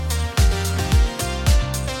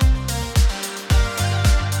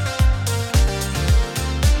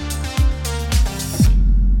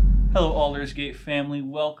Baldur's Gate family,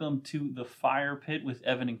 welcome to the Fire Pit with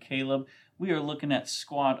Evan and Caleb. We are looking at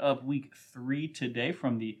Squad Up Week 3 today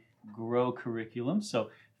from the Grow curriculum. So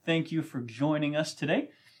thank you for joining us today.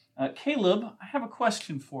 Caleb, I have a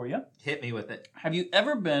question for you. Hit me with it. Have you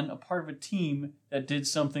ever been a part of a team that did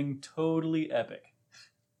something totally epic?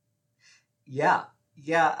 Yeah,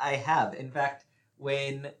 I have. In fact,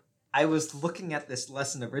 when I was looking at this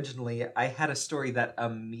lesson originally, I had a story that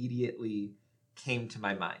immediately came to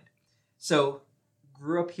my mind. So,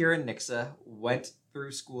 grew up here in Nixa, went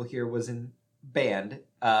through school here, was in band,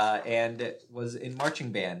 and was in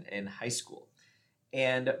marching band in high school.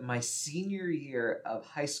 And my senior year of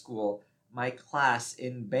high school, my class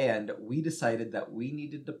in band, we decided that we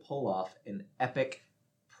needed to pull off an epic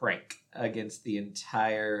prank against the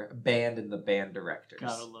entire band and the band directors.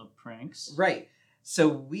 Gotta love pranks. Right. So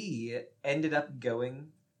we ended up going,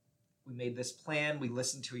 we made this plan, we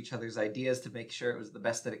listened to each other's ideas to make sure it was the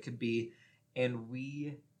best that it could be, and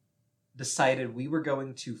we decided we were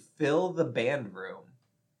going to fill the band room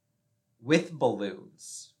with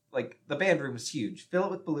balloons. Like, the band room is huge. Fill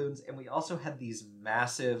it with balloons, and we also had these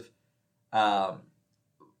massive pool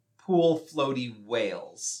floaty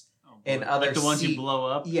whales. Oh, and other like the ones you blow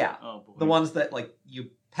up? Yeah. Oh, boy. The ones that, like, you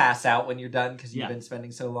pass out when you're done because you've Yeah. been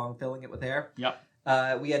spending so long filling it with air. Yep.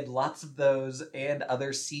 We had lots of those and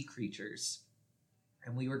other sea creatures.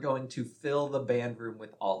 And we were going to fill the band room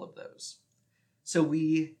with all of those. So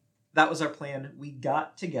that was our plan. We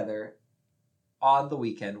got together on the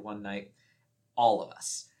weekend one night, all of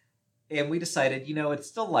us. And we decided, it's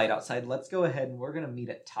still light outside. Let's go ahead and we're going to meet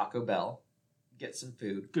at Taco Bell, get some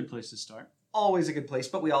food. Good place to start. Always a good place,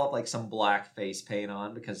 but we all have like some black face paint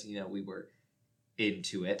on because, we were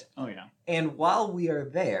into it. Oh, yeah. And while we are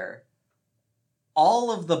there,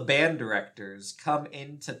 all of the band directors come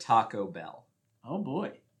into Taco Bell. Oh,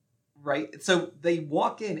 boy. Right? So they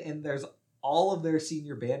walk in and there's all of their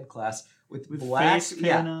senior band class with black face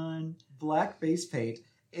paint on. Black face paint,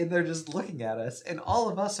 and they're just looking at us, and all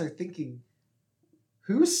of us are thinking,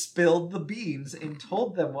 who spilled the beans and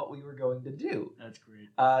told them what we were going to do? That's great.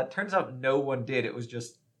 Turns out no one did. It was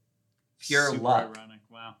just pure Super luck. Ironic.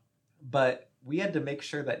 Wow. But we had to make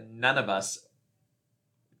sure that none of us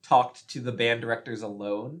talked to the band directors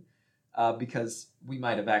alone, because we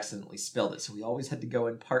might have accidentally spilled it. So we always had to go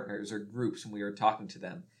in partners or groups when we were talking to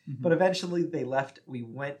them. Mm-hmm. But eventually they left. We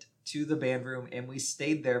went to the band room and we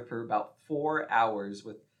stayed there for about 4 hours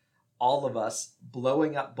with all of us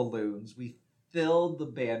blowing up balloons. We filled the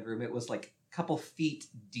band room. It was like a couple feet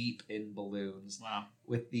deep in balloons. Wow.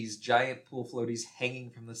 With these giant pool floaties hanging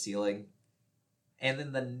from the ceiling. And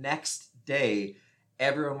then the next day,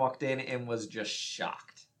 everyone walked in and was just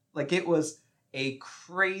shocked. Like, it was a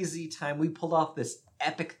crazy time. We pulled off this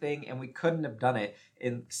epic thing, and we couldn't have done it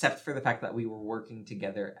except for the fact that we were working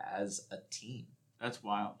together as a team. That's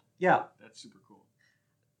wild. Yeah. That's super cool.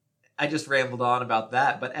 I just rambled on about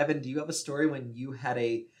that, but Evan, do you have a story when you had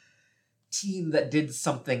a team that did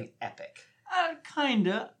something epic?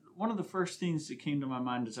 Kinda. One of the first things that came to my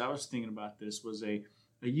mind as I was thinking about this was a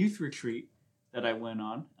youth retreat that I went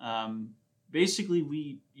on. Basically,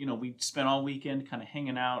 we spent all weekend kind of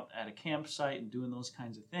hanging out at a campsite and doing those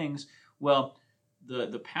kinds of things. Well,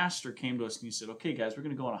 the pastor came to us and he said, "Okay, guys, we're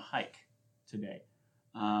going to go on a hike today.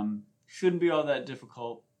 Shouldn't be all that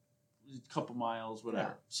difficult. A couple miles, whatever."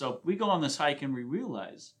 Yeah. So we go on this hike and we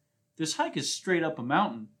realize this hike is straight up a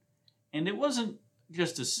mountain, and it wasn't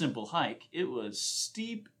just a simple hike. It was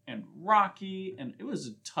steep and rocky, and it was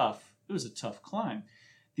a tough climb.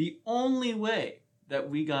 The only way that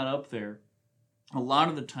we got up there, a lot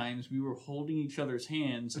of the times we were holding each other's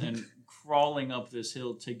hands and crawling up this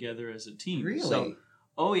hill together as a team. Really? So,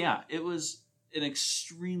 oh yeah, it was an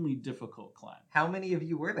extremely difficult climb. How many of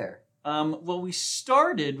you were there? Well, we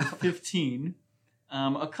started with 15.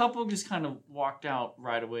 A couple just kind of walked out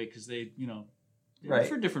right away because they Right.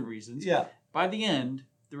 for different reasons. Yeah. By the end,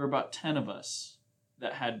 there were about 10 of us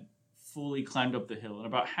that had fully climbed up the hill. And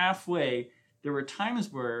about halfway, there were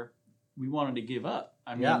times where we wanted to give up.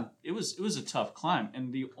 I mean, Yeah. it was a tough climb.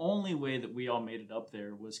 And the only way that we all made it up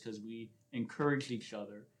there was because we encouraged each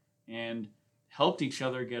other and helped each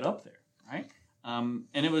other get up there, right? And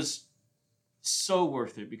it was so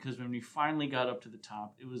worth it because when we finally got up to the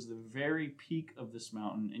top, it was the very peak of this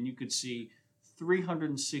mountain, and you could see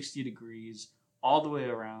 360 degrees all the way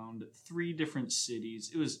around, 3 different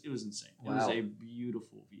cities. It was insane. Wow. It was a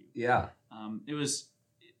beautiful view. Yeah. It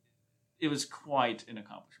was quite an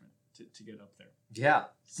accomplishment to get up there. Yeah.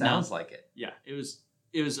 Sounds like it. Yeah, it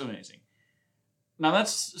was amazing. Now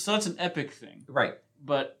that's an epic thing, Right.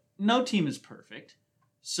 but no team is perfect.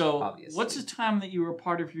 So Obviously. what's a time that you were a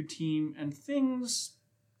part of your team and things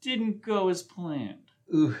didn't go as planned.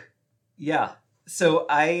 Ooh, yeah. So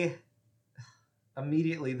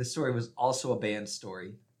immediately the story was also a band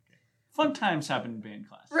story. Fun times happened in band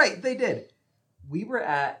class. Right, they did. We were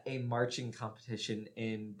at a marching competition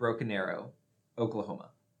in Broken Arrow, Oklahoma.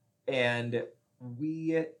 And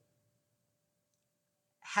we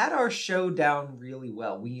had our show down really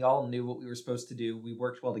well. We all knew what we were supposed to do. We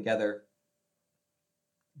worked well together.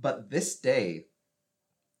 But this day,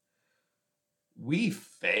 we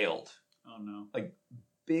failed. Oh, no. Like,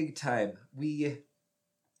 big time. We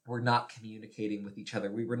were not communicating with each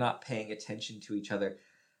other. We were not paying attention to each other.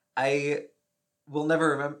 I will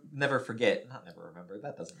never forget. Not never remember.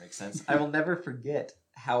 That doesn't make sense. I will never forget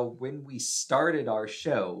how when we started our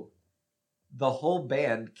show, the whole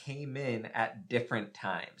band came in at different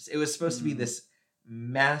times. It was supposed to be this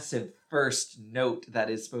massive first note that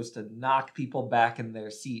is supposed to knock people back in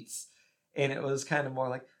their seats. And it was kind of more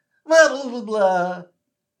like, blah, blah, blah, blah.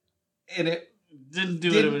 And it didn't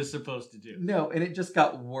do what it was supposed to do. No, and it just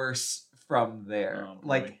got worse from there. Oh,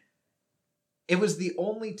 like, it was the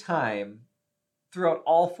only time throughout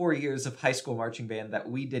all 4 years of high school marching band that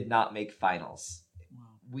we did not make finals. Wow.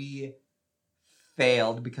 We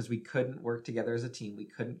failed because we couldn't work together as a team. We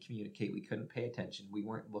couldn't communicate. We couldn't pay attention. We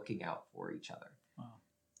weren't looking out for each other. Wow.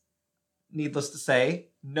 Needless to say,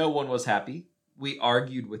 no one was happy. We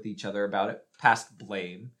argued with each other about it, passed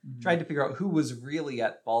blame, tried to figure out who was really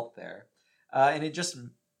at fault there. And it just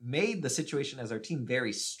made the situation as our team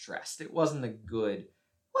very stressed. It wasn't a good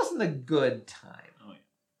time. Oh, yeah.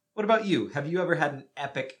 What about you? Have you ever had an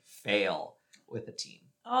epic fail with a team?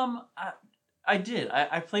 I did.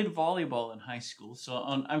 I played volleyball in high school.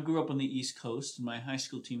 So I grew up on the East Coast, and my high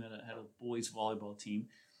school team had a boys volleyball team.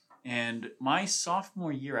 And my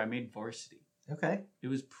sophomore year, I made varsity. Okay. It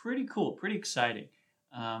was pretty cool, pretty exciting.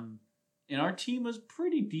 And our team was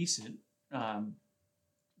pretty decent.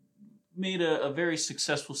 Made a very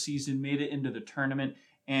successful season, made it into the tournament.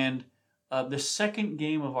 And the second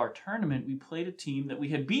game of our tournament, we played a team that we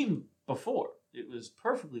had beaten before. It was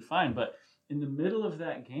perfectly fine. But in the middle of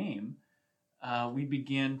that game, we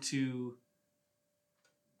began to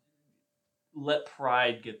let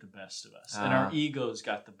pride get the best of us. And our egos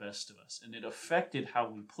got the best of us. And it affected how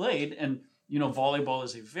we played. And, volleyball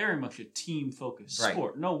is very much a team-focused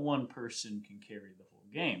sport. No one person can carry the whole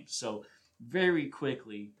game. So very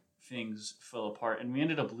quickly, things fell apart. And we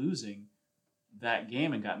ended up losing that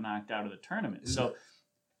game and got knocked out of the tournament. So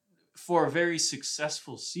for a very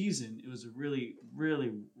successful season, it was a really,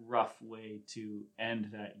 really rough way to end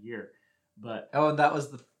that year. But that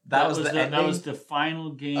was the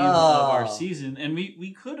final game of our season, and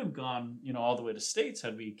we could have gone all the way to states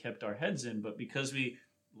had we kept our heads in, but because we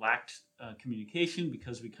lacked communication,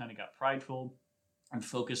 because we kind of got prideful and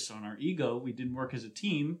focused on our ego, we didn't work as a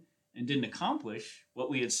team and didn't accomplish what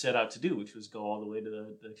we had set out to do, which was go all the way to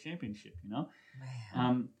the championship.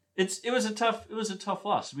 Man. It was a tough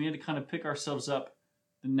loss. We had to kind of pick ourselves up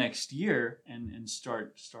the next year and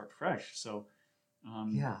start fresh. So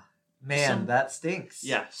yeah. Man, that stinks.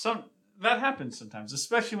 Yeah, that happens sometimes,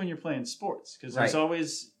 especially when you're playing sports, because there's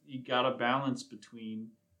always, you got to balance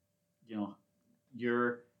between,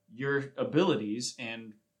 your abilities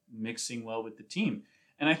and mixing well with the team.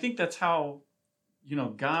 And I think that's how,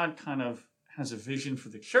 God kind of has a vision for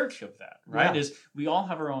the church of that, right? Yeah. Is we all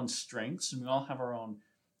have our own strengths and we all have our own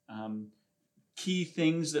key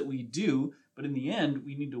things that we do, but in the end,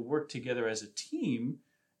 we need to work together as a team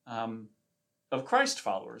of Christ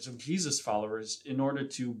followers, of Jesus followers, in order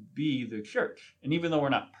to be the church. And even though we're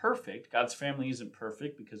not perfect, God's family isn't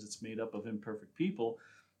perfect because it's made up of imperfect people,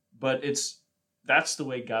 but that's the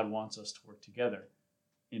way God wants us to work together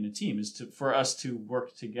in a team, is for us to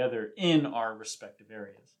work together in our respective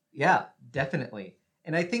areas. Yeah, definitely.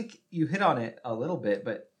 And I think you hit on it a little bit,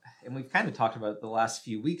 and we've kind of talked about it the last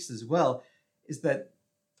few weeks as well, is that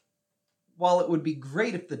while it would be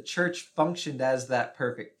great if the church functioned as that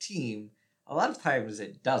perfect team, a lot of times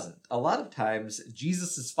it doesn't. A lot of times,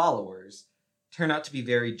 Jesus' followers turn out to be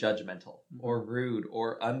very judgmental or rude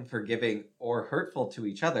or unforgiving or hurtful to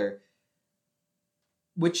each other,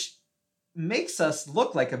 which makes us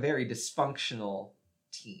look like a very dysfunctional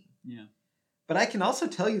team. Yeah. But I can also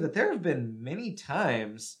tell you that there have been many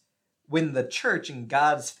times when the church and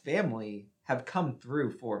God's family have come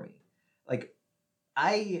through for me. Like,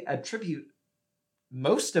 I attribute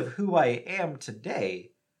most of who I am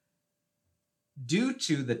today due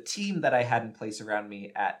to the team that I had in place around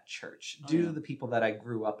me at church, due to the people that I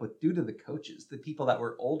grew up with, due to the coaches, the people that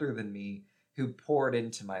were older than me who poured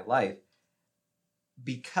into my life,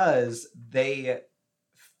 because they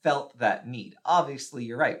felt that need. Obviously,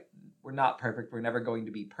 you're right. We're not perfect. We're never going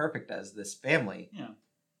to be perfect as this family. Yeah.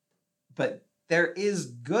 but there is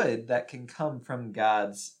good that can come from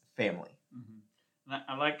God's family. Mm-hmm. And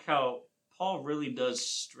I like how Paul really does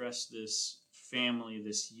stress this family,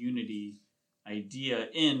 this unity idea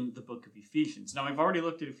in the book of Ephesians. Now, I've already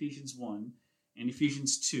looked at Ephesians 1 and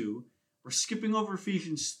Ephesians 2. We're skipping over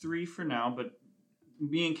Ephesians 3 for now, but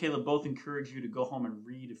me and Caleb both encourage you to go home and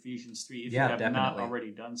read Ephesians 3 if you have not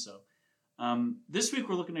already done so. This week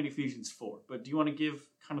we're looking at Ephesians 4, but do you want to give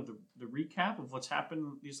kind of the recap of what's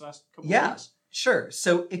happened these last couple of weeks? Sure.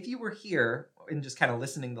 So if you were here and just kind of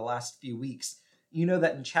listening the last few weeks, you know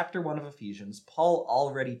that in chapter 1 of Ephesians, Paul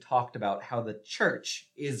already talked about how the church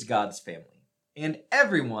is God's family. And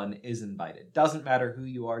everyone is invited. Doesn't matter who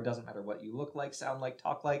you are, doesn't matter what you look like, sound like,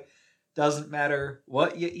 talk like, doesn't matter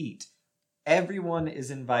what you eat. Everyone is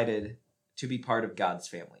invited to be part of God's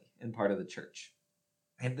family and part of the church.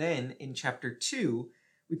 And then in chapter 2,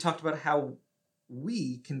 we talked about how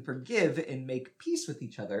we can forgive and make peace with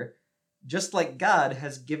each other, just like God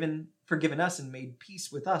has forgiven us and made peace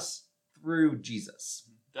with us through Jesus.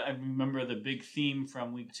 I remember the big theme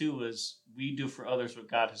from week 2 was we do for others what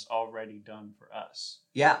God has already done for us.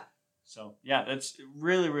 Yeah. So, yeah, that's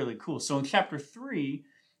really, really cool. So in chapter 4,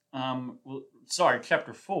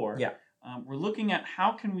 we're looking at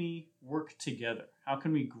how can we work together? How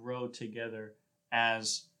can we grow together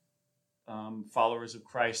as followers of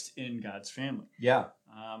Christ in God's family? Yeah.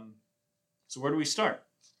 So where do we start?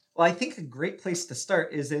 Well, I think a great place to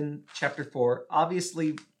start is in chapter 4.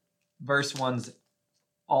 Obviously, verse 1's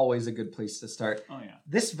always a good place to start. Oh, yeah.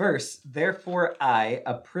 This verse, therefore I,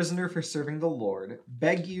 a prisoner for serving the Lord,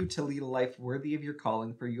 beg you to lead a life worthy of your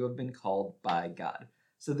calling, for you have been called by God.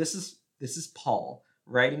 So this is Paul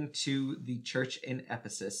writing to the church in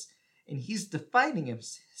Ephesus, and he's defining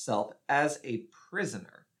himself as a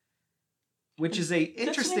prisoner, which is an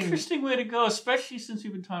interesting way to go, especially since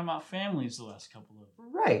we've been talking about families the last couple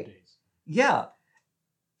of days. Yeah.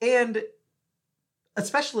 And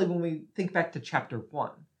especially when we think back to chapter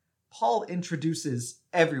 1, Paul introduces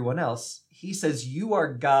everyone else. He says, you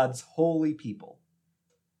are God's holy people.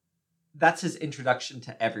 That's his introduction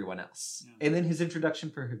to everyone else. Yeah. And then his introduction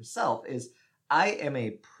for himself is, I am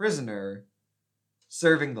a prisoner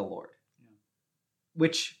serving the Lord. Yeah.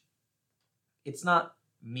 Which, it's not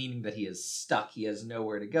meaning that he is stuck, he has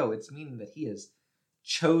nowhere to go. It's meaning that he is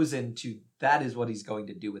chosen to, that is what he's going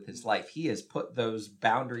to do with his life. He has put those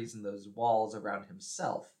boundaries and those walls around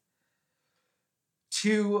himself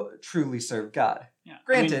to truly serve God. Yeah.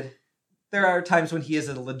 Granted, there are times when he is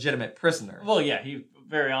a legitimate prisoner. Well, yeah, he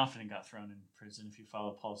very often got thrown in prison if you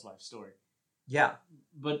follow Paul's life story. Yeah.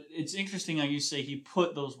 But it's interesting how you say he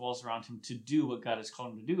put those walls around him to do what God has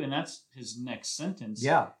called him to do. And that's his next sentence.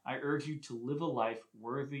 Yeah. I urge you to live a life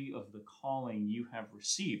worthy of the calling you have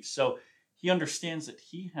received. So he understands that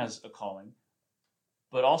he has a calling,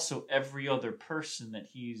 but also every other person that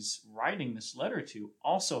he's writing this letter to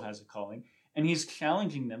also has a calling. And he's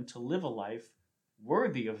challenging them to live a life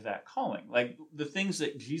worthy of that calling. Like the things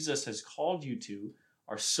that Jesus has called you to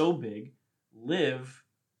are so big, live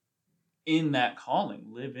in that calling,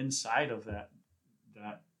 live inside of that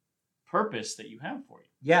purpose that you have for you.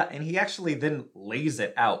 Yeah, and he actually then lays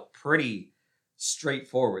it out pretty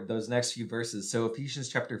straightforward, those next few verses. So Ephesians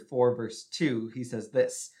chapter 4, verse 2, he says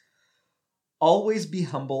this, always be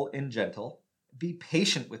humble and gentle, be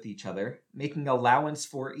patient with each other, making allowance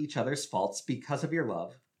for each other's faults because of your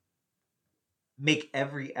love. Make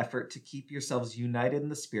every effort to keep yourselves united in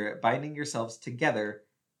the Spirit, binding yourselves together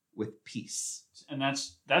with peace. And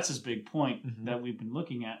that's his big point that we've been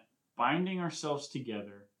looking at, binding ourselves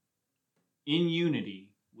together in unity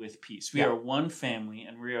with peace. We are one family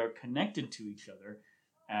and we are connected to each other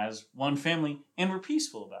as one family and we're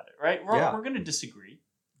peaceful about it, right? We're going to disagree,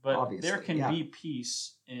 but obviously, there can be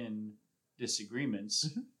peace in disagreements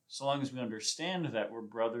so long as we understand that we're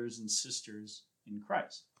brothers and sisters in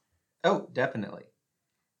Christ. Oh, definitely.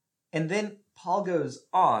 And then Paul goes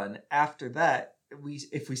on after that.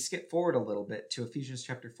 If we skip forward a little bit to Ephesians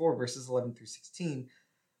chapter 4, verses 11 through 16,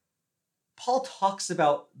 Paul talks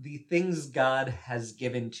about the things God has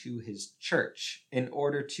given to his church in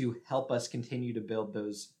order to help us continue to build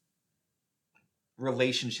those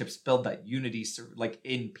relationships, build that unity, like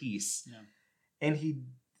in peace. Yeah. And he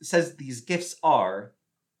says these gifts are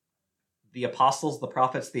the apostles, the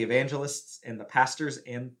prophets, the evangelists, and the pastors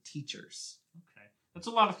and teachers. Okay. That's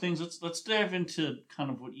a lot of things. Let's dive into kind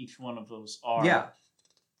of what each one of those are. Yeah.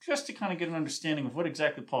 Just to kind of get an understanding of what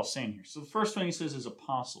exactly Paul's saying here. So the first one he says is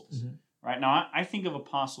apostles. Right? Now, I think of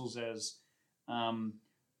apostles as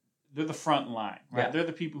they're the front line. Right? Yeah. They're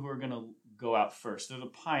the people who are going to go out first. They're the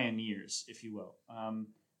pioneers, if you will.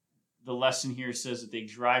 the lesson here says that they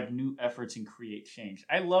drive new efforts and create change.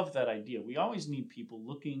 I love that idea. We always need people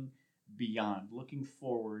looking beyond, looking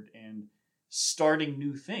forward, and starting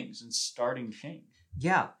new things and starting change.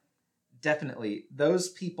 Yeah, definitely. Those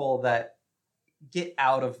people that get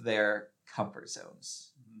out of their comfort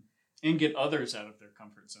zones. And get others out of their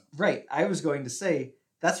comfort zone. Right. I was going to say,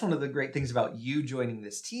 that's one of the great things about you joining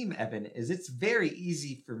this team, Evan, is it's very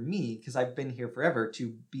easy for me, because I've been here forever,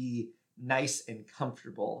 to be nice and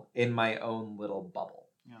comfortable in my own little bubble.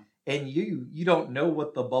 Yeah. And you don't know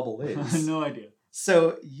what the bubble is. No idea.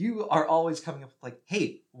 So you are always coming up with like,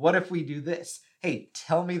 hey, what if we do this? Hey,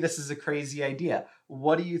 tell me this is a crazy idea.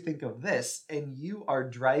 What do you think of this? And you are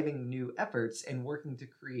driving new efforts and working to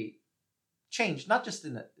create change, not just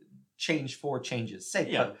in a change for change's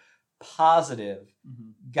sake, but positive,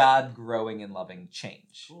 God growing and loving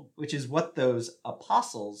change, which is what those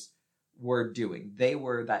apostles were doing. They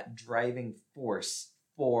were that driving force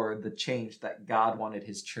for the change that God wanted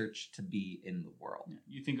his church to be in the world. Yeah.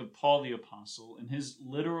 You think of Paul the Apostle, and his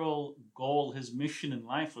literal goal, his mission in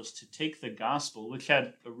life was to take the gospel, which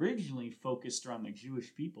had originally focused around the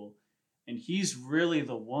Jewish people, and he's really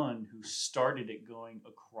the one who started it going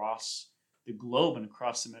across the globe and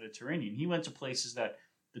across the Mediterranean. He went to places that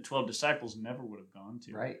the 12 disciples never would have gone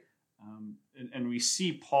to. Right. And we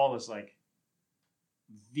see Paul as like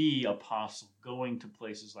the apostle going to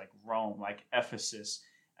places like Rome, like Ephesus.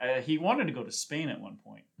 He wanted to go to Spain at one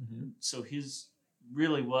point. So his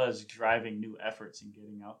really was driving new efforts and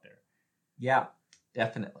getting out there. Yeah,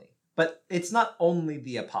 definitely. But it's not only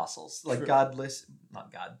the apostles. Like God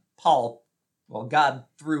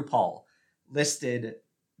through Paul listed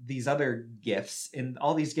these other gifts, and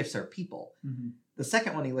all these gifts are people. The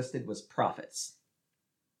second one he listed was prophets.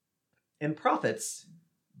 And prophets,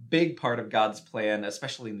 big part of God's plan,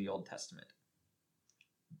 especially in the Old Testament.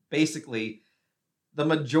 Basically, the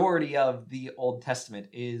majority of the Old Testament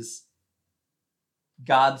is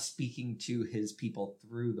God speaking to his people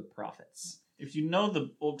through the prophets. If you know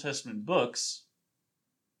the Old Testament books,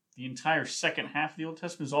 the entire second half of the Old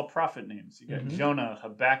Testament is all prophet names. You got Jonah,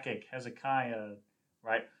 Habakkuk, Hezekiah,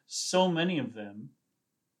 right? So many of them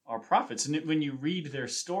are prophets. And when you read their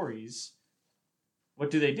stories, what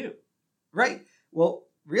do? Right. Well,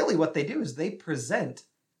 really what they do is they present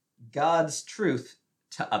God's truth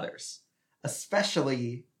to others,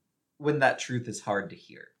 especially when that truth is hard to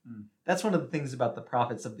hear. That's one of the things about the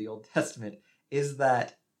prophets of the Old Testament, is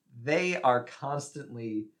that they are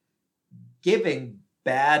constantly giving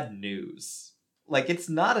bad news. Like, it's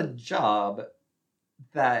not a job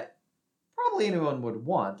that probably anyone would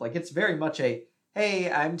want. Like, it's very much a,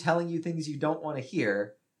 hey, I'm telling you things you don't want to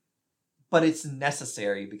hear, but it's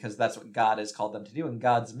necessary because that's what God has called them to do, and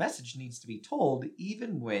God's message needs to be told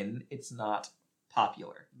even when it's not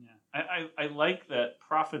popular. Yeah, I like that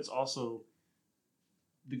prophets also,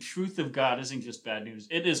 the truth of God isn't just bad news.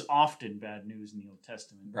 It is often bad news in the Old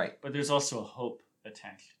Testament. Right. But there's also a hope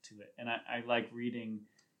attached to it. And I like reading,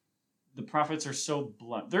 the prophets are so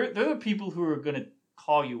blunt. They're the people who are going to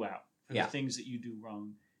call you out for the things that you do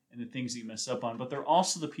wrong and the things that you mess up on. But they're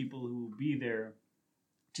also the people who will be there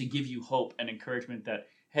to give you hope and encouragement that,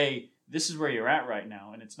 hey, this is where you're at right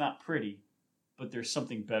now, and it's not pretty, but there's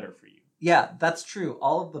something better for you. Yeah, that's true.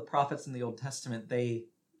 All of the prophets in the Old Testament, they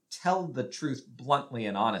tell the truth bluntly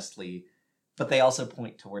and honestly, but they also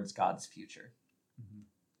point towards God's future.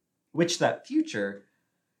 Which that future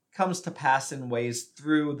comes to pass in ways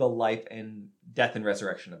through the life and death and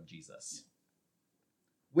resurrection of Jesus.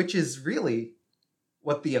 Which is really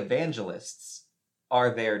what the evangelists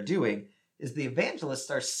are there doing, is the evangelists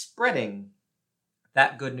are spreading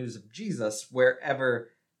that good news of Jesus wherever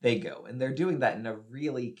they go. And they're doing that in a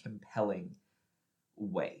really compelling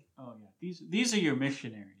way. Oh, yeah. These are your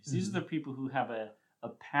missionaries. These are the people who have a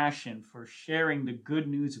passion for sharing the good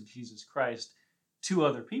news of Jesus Christ to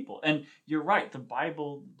other people. And you're right, the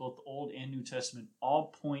Bible, both Old and New Testament,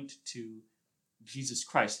 all point to Jesus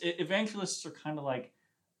Christ. Evangelists are kind of like,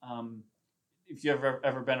 if you've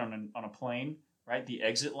ever been on a plane, right? The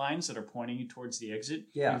exit lines that are pointing you towards the exit.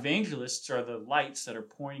 Yeah. Evangelists are the lights that are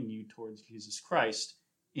pointing you towards Jesus Christ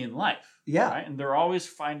in life. Yeah. Right? And they're always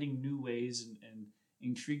finding new ways and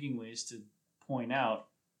intriguing ways to point out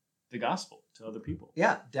the gospel to other people.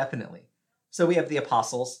 Yeah, definitely. So we have the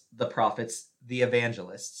apostles, the prophets, the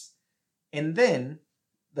evangelists. And then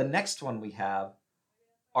the next one we have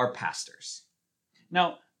are pastors.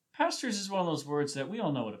 Now, pastors is one of those words that we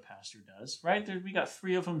all know what a pastor does, right? We got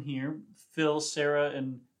 3 of them here, Phil, Sarah,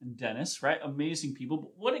 and Dennis, right? Amazing people.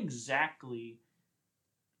 But what exactly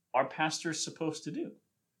are pastors supposed to do?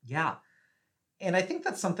 Yeah. And I think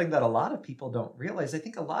that's something that a lot of people don't realize. I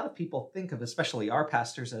think a lot of people think of, especially our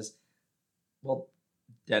pastors, as, Well,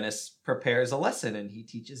 Dennis prepares a lesson and he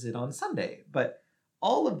teaches it on Sunday. But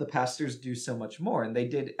all of the pastors do so much more. And they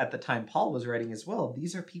did at the time Paul was writing as well.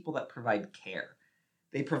 These are people that provide care.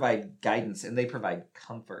 They provide guidance and they provide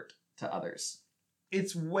comfort to others.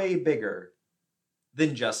 It's way bigger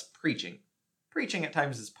than just preaching. Preaching at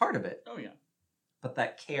times is part of it. Oh, yeah. But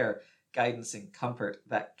that care, guidance, and comfort,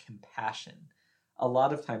 that compassion, a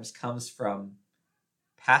lot of times comes from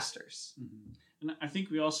pastors. Mm-hmm. And I think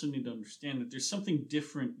we also need to understand that there's something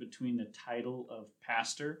different between the title of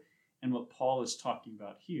pastor and what Paul is talking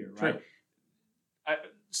about here, right?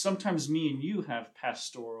 Sometimes me and you have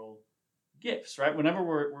pastoral gifts, right? Whenever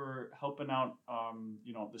we're helping out,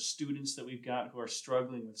 the students that we've got who are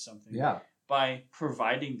struggling with something, by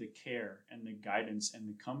providing the care and the guidance and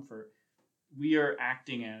the comfort, we are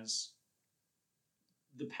acting as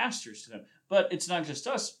the pastors to them. But it's not just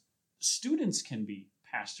us. Students can be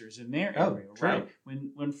pastors in their area, right?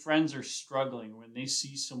 When friends are struggling, when they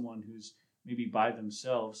see someone who's maybe by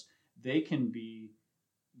themselves, they can be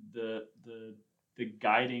the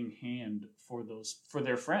guiding hand for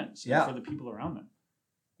their friends, and for the people around them.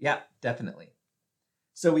 Yeah, definitely.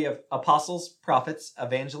 So we have apostles, prophets,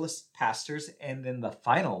 evangelists, pastors, and then the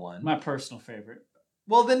final one, my personal favorite.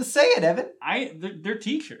 Well, then say it, Evan. They're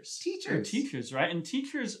teachers. They're teachers, right? And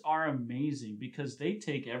teachers are amazing because they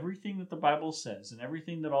take everything that the Bible says and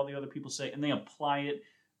everything that all the other people say and they apply it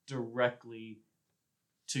directly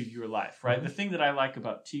to your life, right? Mm-hmm. The thing that I like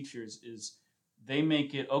about teachers is they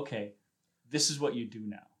make it, okay, this is what you do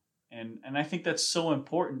now. And I think that's so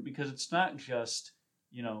important because it's not just,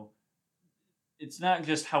 it's not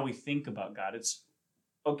just how we think about God. It's,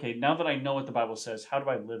 okay, now that I know what the Bible says, how do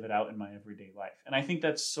I live it out in my everyday life? And I think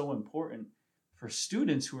that's so important for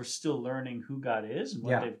students who are still learning who God is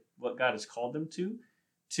and what God has called them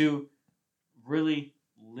to really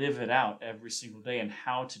live it out every single day and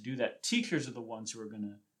how to do that. Teachers are the ones who are going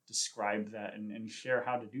to describe that and share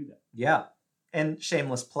how to do that. Yeah. And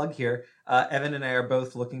shameless plug here, Evan and I are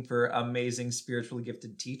both looking for amazing spiritually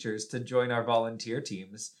gifted teachers to join our volunteer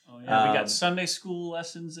teams. Oh yeah, we got Sunday school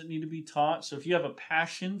lessons that need to be taught. So if you have a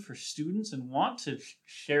passion for students and want to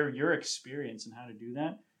share your experience and how to do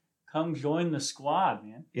that, come join the squad,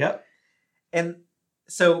 man. Yep. And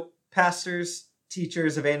so pastors,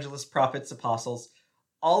 teachers, evangelists, prophets, apostles,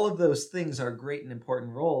 all of those things are great and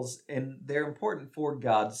important roles, and they're important for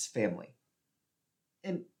God's family.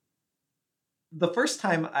 And the first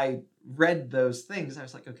time I read those things, I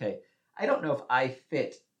was like, okay, I don't know if I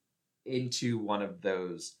fit into one of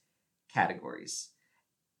those categories.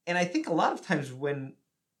 And I think a lot of times when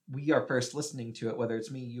we are first listening to it, whether it's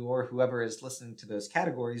me, you, or whoever is listening to those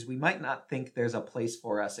categories, we might not think there's a place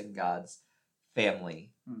for us in God's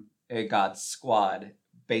family, God's squad,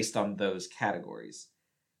 based on those categories.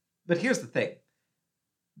 But here's the thing.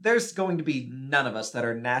 There's going to be none of us that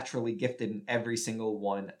are naturally gifted in every single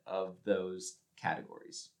one of those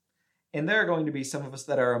categories. And there are going to be some of us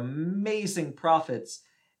that are amazing prophets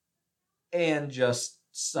and just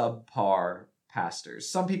subpar pastors.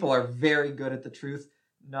 Some people are very good at the truth,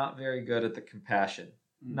 not very good at the compassion,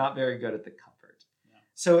 not very good at the comfort. Yeah.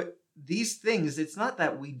 So these things, it's not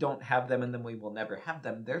that we don't have them and then we will never have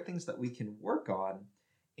them. They're things that we can work on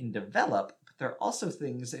and develop, but they're also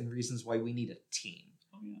things and reasons why we need a team.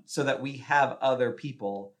 So that we have other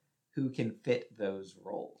people who can fit those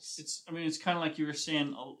roles. It's kind of like you were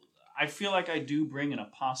saying, I feel like I do bring an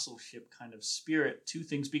apostleship kind of spirit to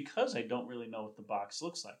things because I don't really know what the box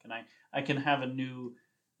looks like. And I can have a new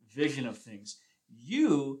vision of things.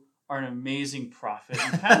 You are an amazing prophet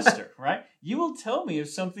and pastor, right? You will tell me if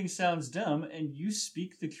something sounds dumb and you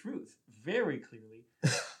speak the truth very clearly.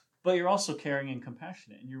 But you're also caring and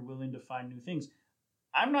compassionate and you're willing to find new things.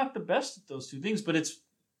 I'm not the best at those two things, but it's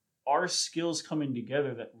our skills coming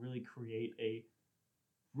together that really create a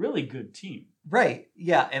really good team. Right.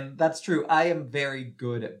 Yeah, and that's true. I am very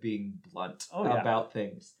good at being blunt about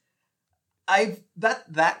things.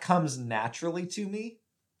 That comes naturally to me.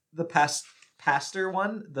 The pastor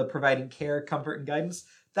one, the providing care, comfort, and guidance,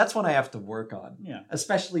 that's one I have to work on. Yeah.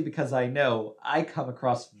 Especially because I know I come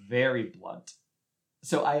across very blunt.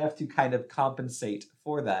 So I have to kind of compensate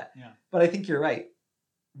for that. Yeah. But I think you're right.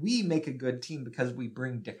 We make a good team because we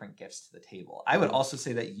bring different gifts to the table. I would also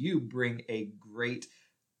say that you bring a great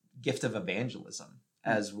gift of evangelism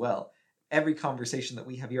as well. Every conversation that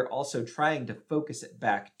we have, you're also trying to focus it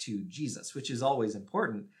back to Jesus, which is always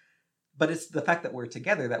important. But it's the fact that we're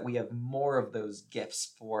together that we have more of those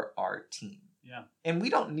gifts for our team. Yeah. And we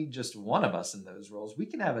don't need just one of us in those roles. We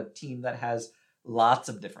can have a team that has lots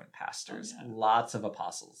of different pastors, lots of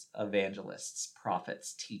apostles, evangelists,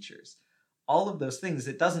 prophets, teachers. All of those things,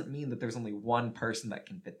 it doesn't mean that there's only one person that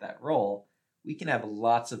can fit that role. we can have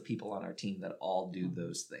lots of people on our team that all do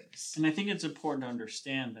those things. And I think it's important to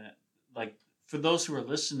understand that, like, for those who are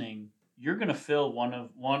listening, you're going to fill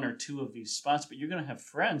one or two of these spots, but you're going to have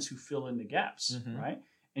friends who fill in the gaps, right?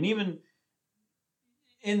 And even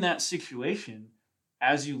in that situation,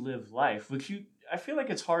 as you live life, I feel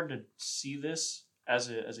like it's hard to see this as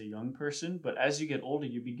a young person, but as you get older,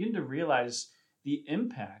 you begin to realize the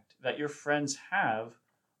impact that your friends have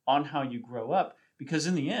on how you grow up, because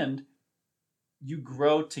in the end, you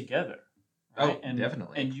grow together. Right? Oh,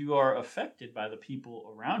 definitely. And you are affected by the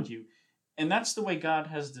people around you. And that's the way God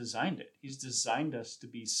has designed it. He's designed us to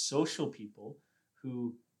be social people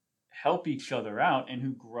who help each other out and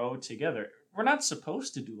who grow together. We're not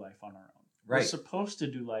supposed to do life on our own. Right. We're supposed to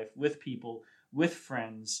do life with people, with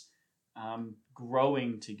friends,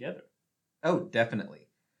 growing together. Oh, definitely.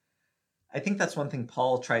 I think that's one thing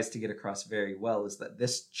Paul tries to get across very well, is that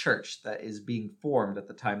this church that is being formed at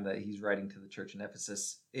the time that he's writing to the church in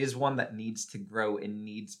Ephesus is one that needs to grow and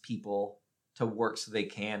needs people to work so they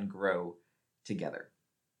can grow together.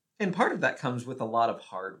 And part of that comes with a lot of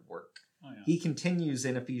hard work. Oh, yeah. He continues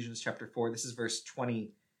in Ephesians chapter 4. This is verse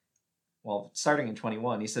 20. Well, starting in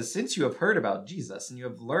 21, he says, "Since you have heard about Jesus and you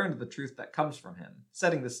have learned the truth that comes from him,"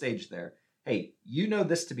 setting the stage there. Hey, you know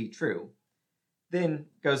this to be true. Then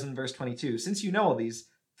goes in verse 22, "Since you know all these,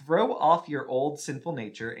 throw off your old sinful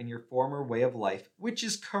nature and your former way of life, which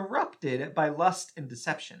is corrupted by lust and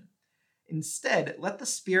deception. Instead, let the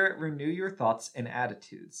Spirit renew your thoughts and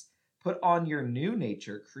attitudes. Put on your new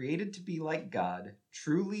nature, created to be like God,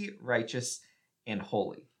 truly righteous and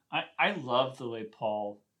holy." I love the way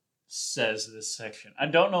Paul says this section. I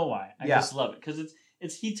don't know why. I just love it,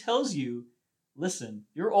 because he tells you, listen,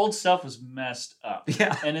 your old self was messed up.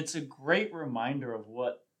 Yeah. And it's a great reminder of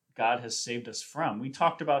what God has saved us from. We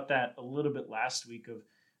talked about that a little bit last week, of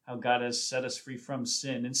how God has set us free from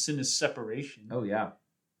sin, and sin is separation. Oh, yeah.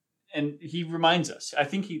 And he reminds us, I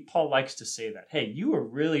think Paul likes to say that, hey, you were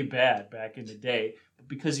really bad back in the day, but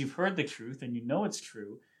because you've heard the truth and you know it's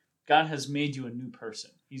true, God has made you a new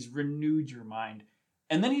person. He's renewed your mind.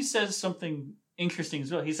 And then he says something interesting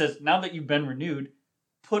as well. He says, now that you've been renewed,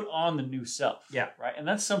 put on the new self. Yeah. Right? And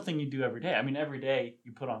that's something you do every day. I mean, every day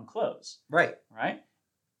you put on clothes. Right. Right?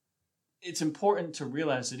 It's important to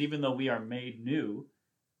realize that even though we are made new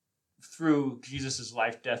through Jesus'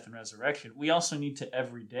 life, death, and resurrection, we also need to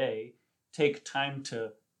every day take time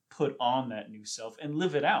to put on that new self and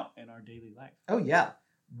live it out in our daily life. Oh, yeah.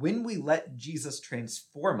 When we let Jesus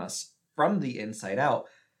transform us from the inside out,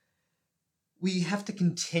 we have to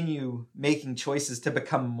continue making choices to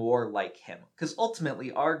become more like him. Because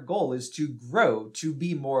ultimately, our goal is to grow to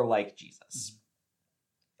be more like Jesus.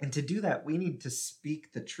 Mm-hmm. And to do that, we need to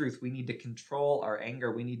speak the truth. We need to control our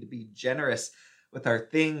anger. We need to be generous with our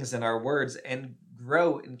things and our words, and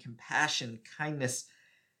grow in compassion, kindness,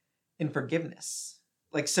 and forgiveness.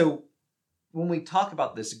 Like, so when we talk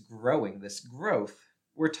about this growing, this growth,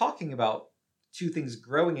 we're talking about two things: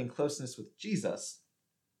 growing in closeness with Jesus,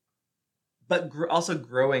 but also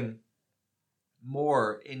growing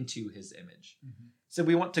more into his image. Mm-hmm. So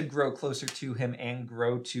we want to grow closer to him and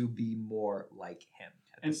grow to be more like him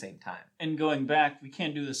at the same time. And going back, we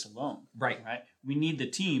can't do this alone. Right. We need the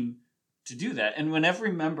team to do that. And when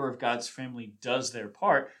every member of God's family does their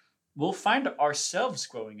part, we'll find ourselves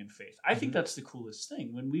growing in faith. I think that's the coolest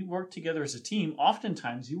thing. When we work together as a team,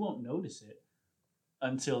 oftentimes you won't notice it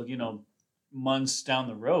until, months down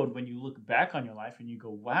the road, when you look back on your life and you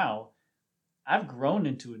go, wow, I've grown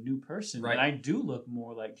into a new person. Right. And I do look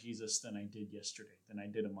more like Jesus than I did yesterday, than I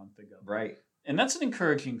did a month ago. Right. And that's an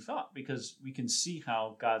encouraging thought, because we can see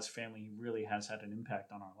how God's family really has had an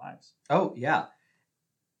impact on our lives. Oh, yeah.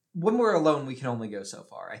 When we're alone, we can only go so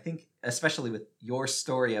far. I think, especially with your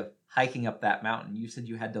story of hiking up that mountain, you said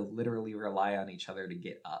you had to literally rely on each other to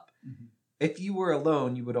get up. Mm-hmm. If you were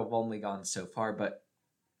alone, you would have only gone so far, but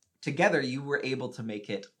together you were able to make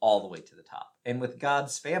it all the way to the top. And with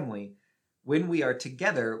God's family, when we are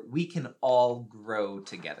together, we can all grow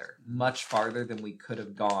together much farther than we could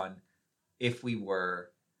have gone if we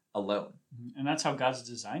were alone. And that's how God's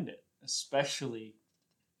designed it, especially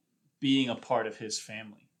being a part of his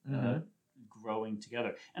family. Growing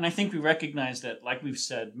together. And I think we recognize that, like we've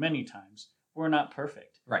said many times, we're not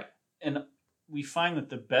perfect. Right. And we find that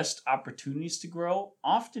the best opportunities to grow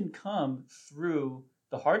often come through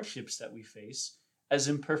the hardships that we face as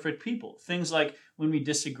imperfect people. Things like when we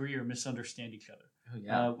disagree or misunderstand each other. Oh,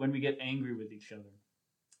 yeah. When we get angry with each other.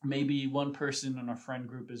 Maybe one person in our friend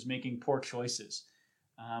group is making poor choices.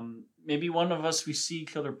 Maybe one of us, we see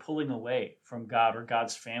each other pulling away from God or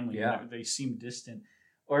God's family. Yeah. They seem distant.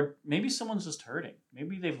 Or maybe someone's just hurting.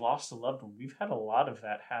 Maybe they've lost a loved one. We've had a lot of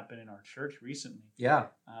that happen in our church recently. Yeah.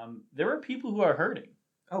 There are people who are hurting.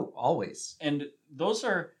 Oh, always. And those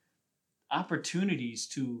are opportunities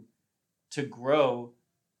to grow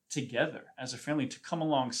together as a family, to come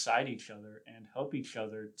alongside each other and help each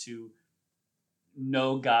other to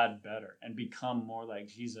know God better and become more like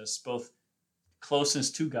Jesus, both closeness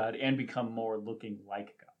to God and become more looking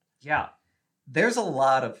like God. Yeah. There's a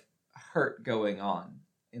lot of hurt going on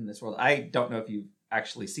in this world. I don't know if you've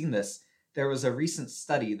actually seen this. There was a recent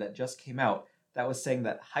study that just came out that was saying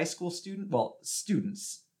that high school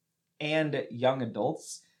students and young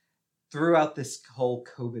adults throughout this whole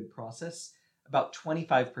COVID process, about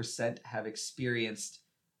 25% have experienced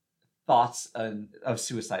thoughts of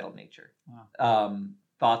suicidal nature. Wow.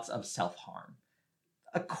 Thoughts of self-harm.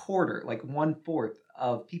 A quarter, like 1/4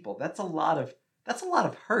 of people. That's a lot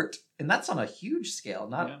of hurt, and that's on a huge scale,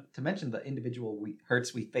 not to mention the individual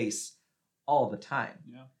hurts we face all the time.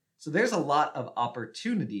 Yeah. So there's a lot of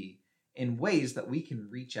opportunity in ways that we can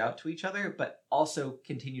reach out to each other, but also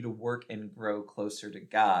continue to work and grow closer to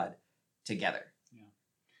God together. Yeah.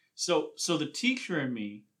 So the teacher in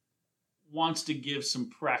me wants to give some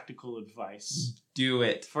practical advice. Do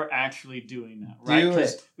it. For actually doing that, right? Do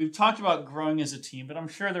it. We've talked about growing as a team, but I'm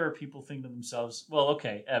sure there are people thinking to themselves, well,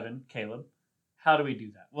 okay, Evan, Caleb, how do we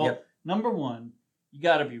do that? Well, Number one, you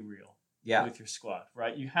got to be real with your squad,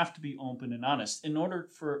 right? You have to be open and honest. In order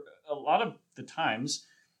for a lot of the times,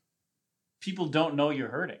 people don't know you're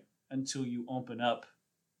hurting until you open up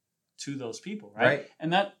to those people, right?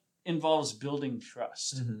 And that involves building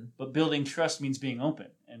trust. Mm-hmm. But building trust means being open.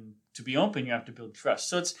 And to be open, you have to build trust.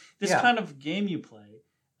 So it's this kind of game you play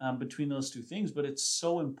between those two things. But it's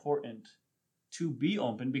so important to be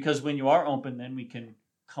open, because when you are open, then we can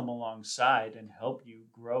come alongside and help you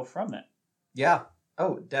grow from it. Yeah.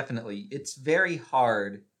 Oh, definitely. It's very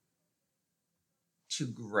hard to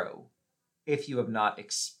grow if you have not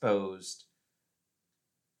exposed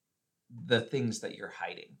the things that you're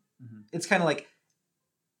hiding. Mm-hmm. It's kind of like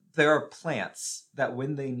there are plants that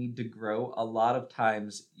when they need to grow, a lot of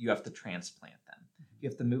times you have to transplant them. Mm-hmm. You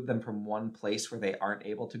have to move them from one place where they aren't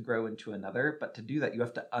able to grow into another. But to do that, you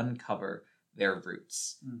have to uncover their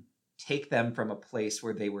roots. Take them from a place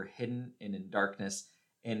where they were hidden and in darkness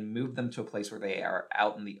and move them to a place where they are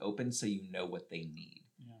out in the open, so you know what they need.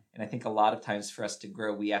 Yeah. And I think a lot of times for us to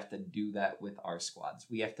grow, we have to do that with our squads.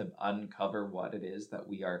 We have to uncover what it is that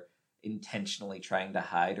we are intentionally trying to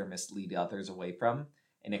hide or mislead others away from,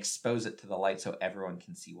 and expose it to the light so everyone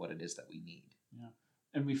can see what it is that we need. Yeah.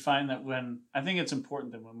 And we find that I think it's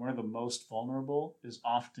important that when we're the most vulnerable is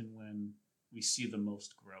often when we see the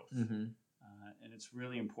most growth. Mm-hmm. And it's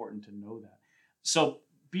really important to know that. So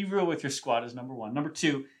be real with your squad is number one. Number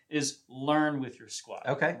two is learn with your squad.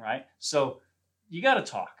 Okay. Right? So you got to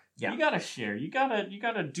talk. Yeah. You got to share. You got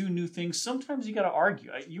to do new things. Sometimes you got to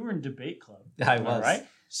argue. You were in debate club. I was. Right?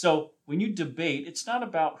 So when you debate, it's not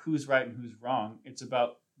about who's right and who's wrong. It's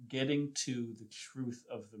about getting to the truth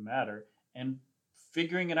of the matter and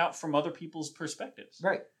figuring it out from other people's perspectives.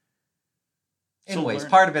 Right. Anyways,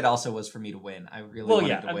 part of it also was for me to win. I really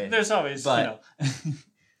wanted to win. There's always,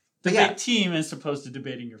 debate team as opposed to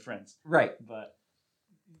debating your friends. Right. But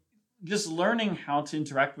just learning how to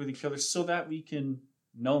interact with each other so that we can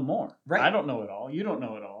know more. Right. I don't know it all. You don't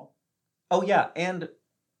know it all. Oh, yeah. And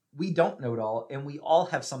we don't know it all, and we all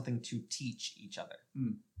have something to teach each other.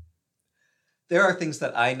 There are things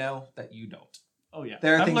that I know that you don't. Oh, yeah.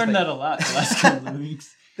 I've learned that a lot the last couple of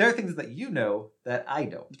weeks. There are things that you know that I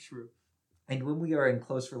don't. True. And when we are in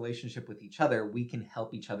close relationship with each other, we can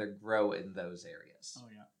help each other grow in those areas. Oh,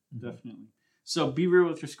 yeah, definitely. So be real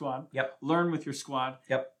with your squad. Yep. Learn with your squad.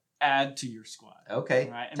 Yep. Add to your squad. Okay.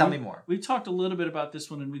 Right? Tell me more. We talked a little bit about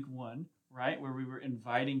this one in week 1, right? Where we were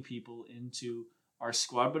inviting people into our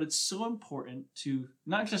squad. But it's so important to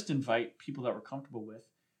not just invite people that we're comfortable with,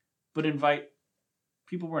 but invite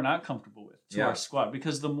people we're not comfortable with to our squad.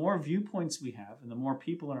 Because the more viewpoints we have and the more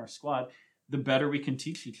people in our squad, the better we can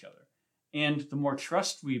teach each other. And the more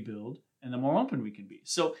trust we build, and the more open we can be.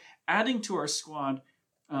 So adding to our squad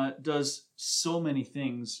does so many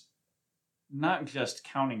things, not just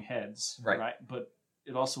counting heads, right? But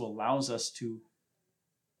it also allows us to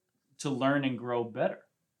learn and grow better.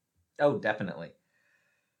 Oh, definitely.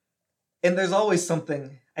 And there's always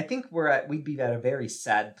something. I think we'd be at a very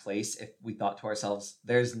sad place if we thought to ourselves,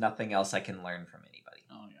 "There's nothing else I can learn from anybody."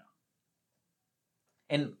 Oh yeah.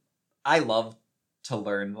 And I love to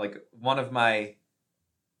learn. Like, one of my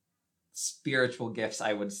spiritual gifts,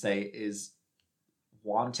 I would say, is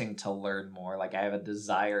wanting to learn more. Like, I have a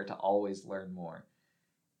desire to always learn more.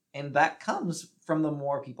 And that comes from the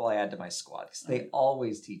more people I add to my squad, because they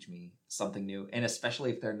always teach me something new. And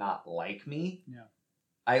especially if they're not like me,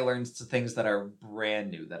 I learn things that are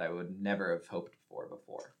brand new that I would never have hoped for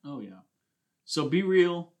before. Oh, yeah. So be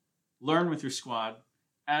real, learn with your squad,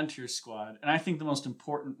 add to your squad. And I think the most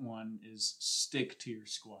important one is stick to your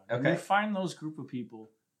squad. Okay. When you find those group of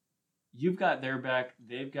people, you've got their back,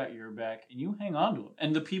 they've got your back, and you hang on to them.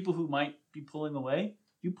 And the people who might be pulling away,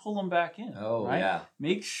 you pull them back in. Oh, right? yeah.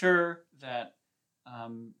 Make sure that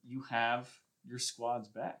you have your squad's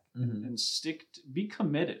back and be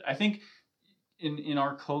committed. I think in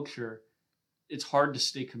our culture, it's hard to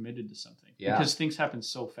stay committed to something because things happen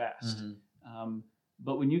so fast.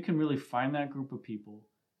 But when you can really find that group of people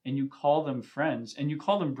and you call them friends and you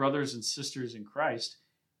call them brothers and sisters in Christ,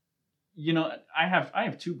 you know, I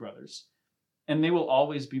have 2 brothers and they will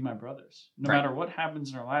always be my brothers. No matter what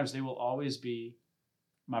happens in our lives, they will always be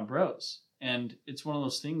my bros. And it's one of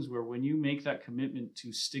those things where when you make that commitment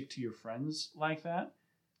to stick to your friends like that,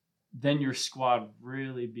 then your squad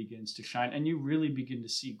really begins to shine and you really begin to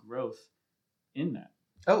see growth in that.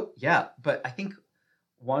 Oh, yeah. But I think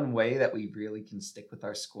one way that we really can stick with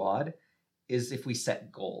our squad is if we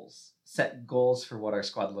set goals for what our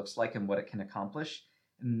squad looks like and what it can accomplish.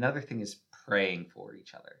 And another thing is praying for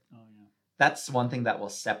each other. Oh, yeah. That's one thing that will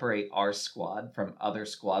separate our squad from other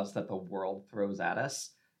squads that the world throws at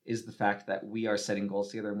us, is the fact that we are setting goals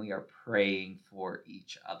together and we are praying for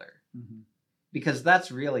each other. Because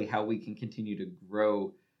that's really how we can continue to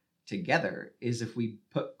grow together, is if we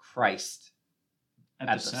put Christ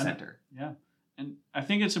at the center. Yeah. And I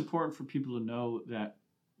think it's important for people to know that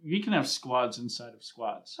we can have squads inside of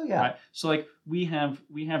squads. Oh, yeah. Right? So like we have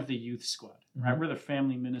the youth squad, right? We're the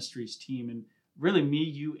family ministries team. And really me,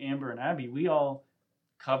 you, Amber, and Abby, we all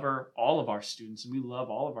cover all of our students and we love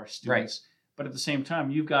all of our students. Right. But at the same time,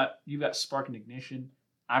 you've got Spark and Ignition,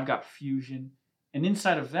 I've got Fusion. And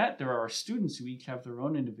inside of that, there are our students who each have their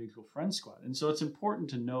own individual friend squad. And so it's important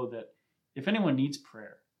to know that if anyone needs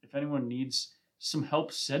prayer, if anyone needs some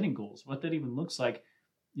help setting goals, what that even looks like,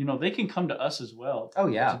 you know, they can come to us as well. Oh,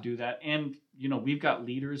 yeah. To do that. And, you know, we've got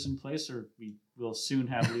leaders in place, or we will soon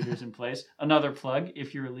have leaders in place. Another plug,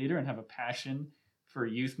 if you're a leader and have a passion for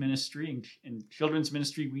youth ministry and children's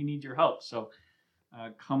ministry, we need your help. So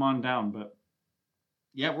come on down. But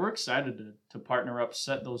yeah, we're excited to partner up,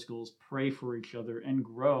 set those goals, pray for each other, and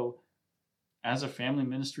grow as a family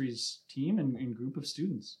ministries team and group of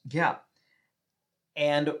students. Yeah.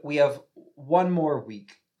 And we have one more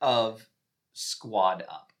week of Squad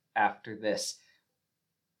Up after this,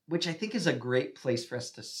 which I think is a great place for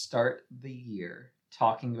us to start the year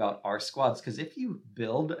talking about our squads. Because if you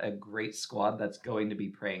build a great squad that's going to be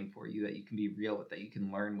praying for you, that you can be real with, that you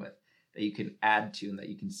can learn with, that you can add to, and that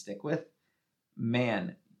you can stick with,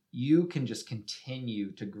 man, you can just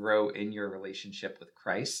continue to grow in your relationship with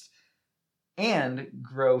Christ and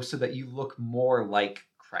grow so that you look more like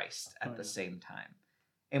Christ at the same time.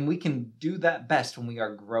 And we can do that best when we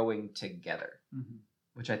are growing together,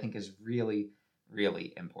 which I think is really,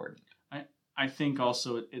 really important. I think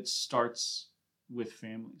also it starts with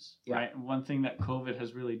families, right? And one thing that COVID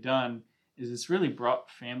has really done is it's really brought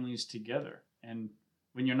families together. And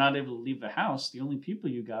when you're not able to leave the house, the only people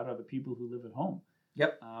you got are the people who live at home.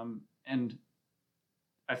 Yep. And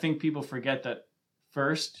I think people forget that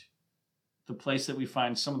first, the place that we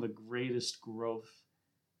find some of the greatest growth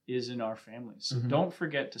is in our families. So don't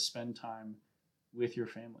forget to spend time with your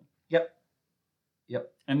family. Yep.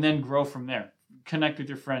 And then grow from there. Connect with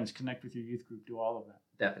your friends, connect with your youth group, do all of that.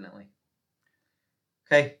 Definitely.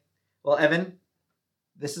 Okay. Well, Evan,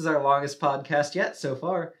 this is our longest podcast yet so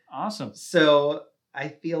far. Awesome. So I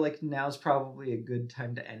feel like now's probably a good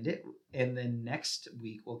time to end it. And then next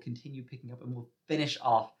week we'll continue picking up and we'll finish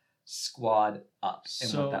off Squad Up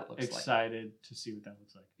and what that looks like. So excited to see what that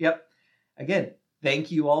looks like. Yep. Again,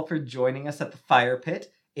 thank you all for joining us at the Fire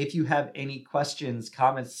Pit. If you have any questions,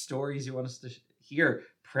 comments, stories you want us to hear,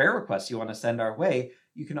 prayer requests you want to send our way,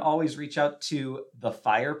 you can always reach out to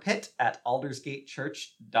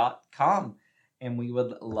thefirepit@aldersgatechurch.com, and we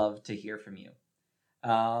would love to hear from you.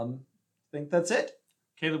 I think that's it.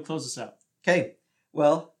 Caleb, close us out. Okay.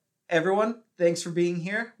 Well, everyone, thanks for being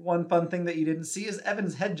here. One fun thing that you didn't see is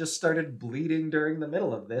Evan's head just started bleeding during the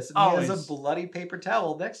middle of this, and he has a bloody paper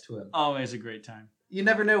towel next to him. Always a great time. You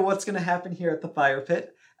never know what's going to happen here at the Fire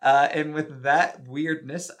Pit. And with that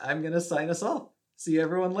weirdness, I'm going to sign us off. See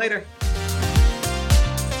everyone later.